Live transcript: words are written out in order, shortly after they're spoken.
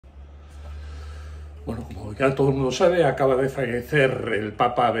Bueno, como ya todo el mundo sabe, acaba de fallecer el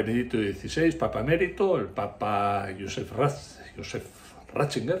Papa Benedicto XVI, Papa emérito, el Papa Joseph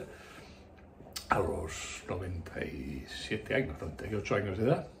Ratzinger, a los 97 años, 98 años de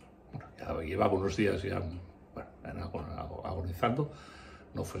edad. Bueno, ya llevaba unos días ya agonizando.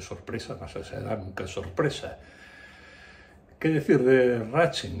 No fue sorpresa, más a esa edad nunca es sorpresa. ¿Qué decir de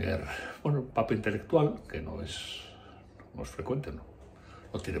Ratzinger? Bueno, un papa intelectual, que no es frecuente,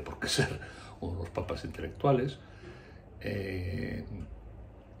 no tiene por qué ser uno de los papas intelectuales.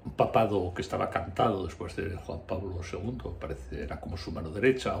 Un papado que estaba cantado después de Juan Pablo II, parece, era como su mano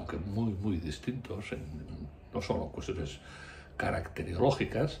derecha, aunque muy distintos, no solo en cuestiones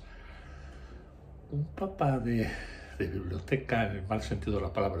caracteriológicas. Un papa de biblioteca, en el mal sentido de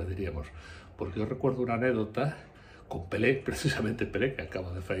la palabra, diríamos, porque yo recuerdo una anécdota con Pelé, precisamente Pelé, que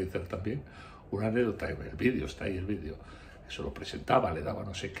acaba de fallecer también, una anécdota, el vídeo, está ahí el vídeo, se lo presentaba, le daba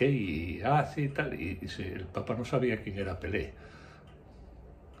no sé qué, y sí, tal, y el Papa no sabía quién era Pelé.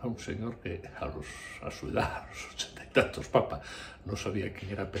 A un señor que a su edad, a los 80 y tantos Papa, no sabía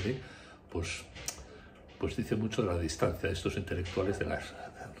quién era Pelé, pues dice mucho de la distancia de estos intelectuales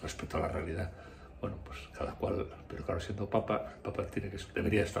respecto a la realidad. Bueno, pues cada cual, pero claro, siendo Papa, el Papa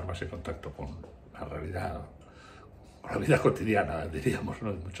debería estar más en contacto con la realidad, con la vida cotidiana, diríamos,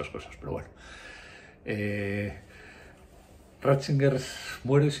 ¿no? De muchas cosas, pero bueno. Ratzinger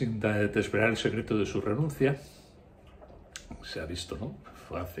muere sin desvelar el secreto de su renuncia. Se ha visto, ¿no?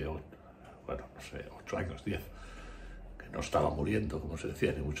 Fue hace, bueno, no sé, 8 años, 10, que no estaba muriendo, como se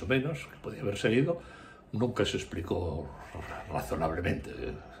decía, ni mucho menos, que podía haber seguido. Nunca se explicó razonablemente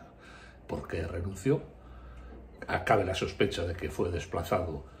por qué renunció. Cabe la sospecha de que fue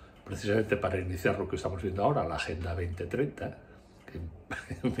desplazado precisamente para iniciar lo que estamos viendo ahora, la Agenda 2030, que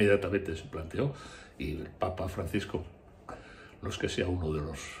inmediatamente se planteó, y el Papa Francisco no es que sea uno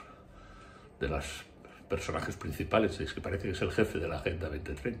de los personajes principales, es que parece que es el jefe de la Agenda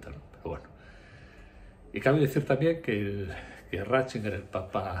 2030, ¿no? Pero bueno. Y cabe decir también que Ratzinger, el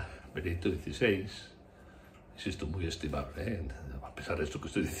Papa Benedicto XVI, insisto, muy estimable, a pesar de esto que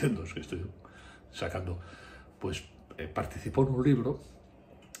estoy diciendo, es que estoy sacando, pues participó en un libro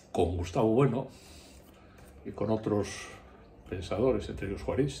con Gustavo Bueno y con otros pensadores, entre ellos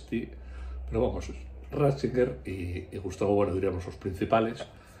Juaristi, pero vamos, Ratzinger y Gustavo Bueno diríamos los principales,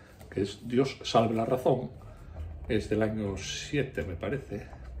 que es Dios salve la razón, es del año 7, me parece.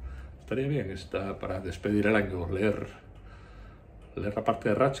 Estaría bien para despedir el año leer la parte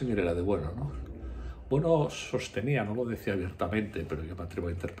de Ratzinger y la de Bueno, ¿no? Bueno sostenía, no lo decía abiertamente, pero yo me atrevo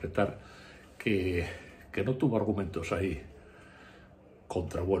a interpretar que no tuvo argumentos ahí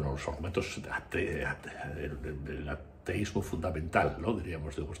contra, bueno, los argumentos del ateísmo fundamental, ¿no?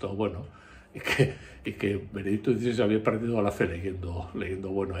 Diríamos, de Gustavo Bueno, y que Benedicto XVI había perdido la fe leyendo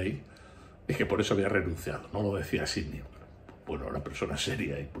Bueno ahí, y que por eso había renunciado. No lo decía así, ni, bueno, una persona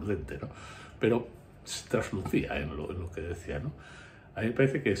seria y prudente, ¿no? Pero se traslucía en lo que decía, ¿no? A mí me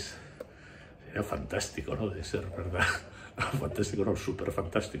parece que sería fantástico, ¿no? De ser verdad, fantástico, no, súper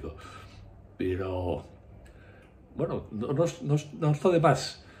fantástico. Pero, bueno, no está de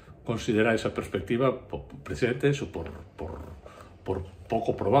más considerar esa perspectiva, precisamente eso, por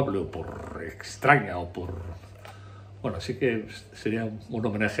poco probable o por extraña o por... Bueno, así que sería un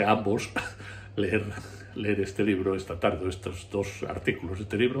homenaje a ambos leer este libro esta tarde, estos 2 artículos de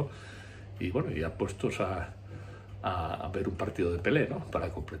este libro, y bueno, ya puestos a ver un partido de Pelé, ¿no? Para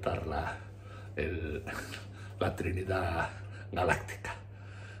completar la Trinidad galáctica.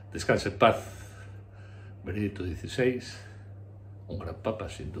 Descanse en paz, Benedicto XVI, un gran papa,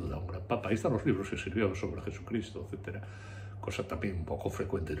 sin duda, un gran papa. Ahí están los libros que escribió sobre Jesucristo, etcétera. Cosa también un poco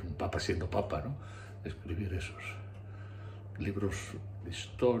frecuente en un papa siendo papa, ¿no? Escribir esos libros de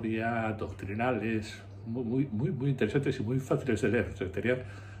historia, doctrinales, muy interesantes y muy fáciles de leer. O sea,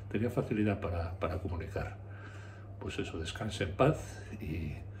 tenía facilidad para comunicar. Pues eso, descanse en paz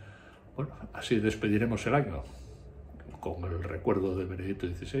y, bueno, así despediremos el año con el recuerdo de Benedicto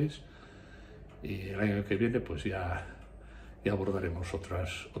XVI, y el año que viene pues ya abordaremos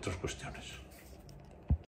otras cuestiones.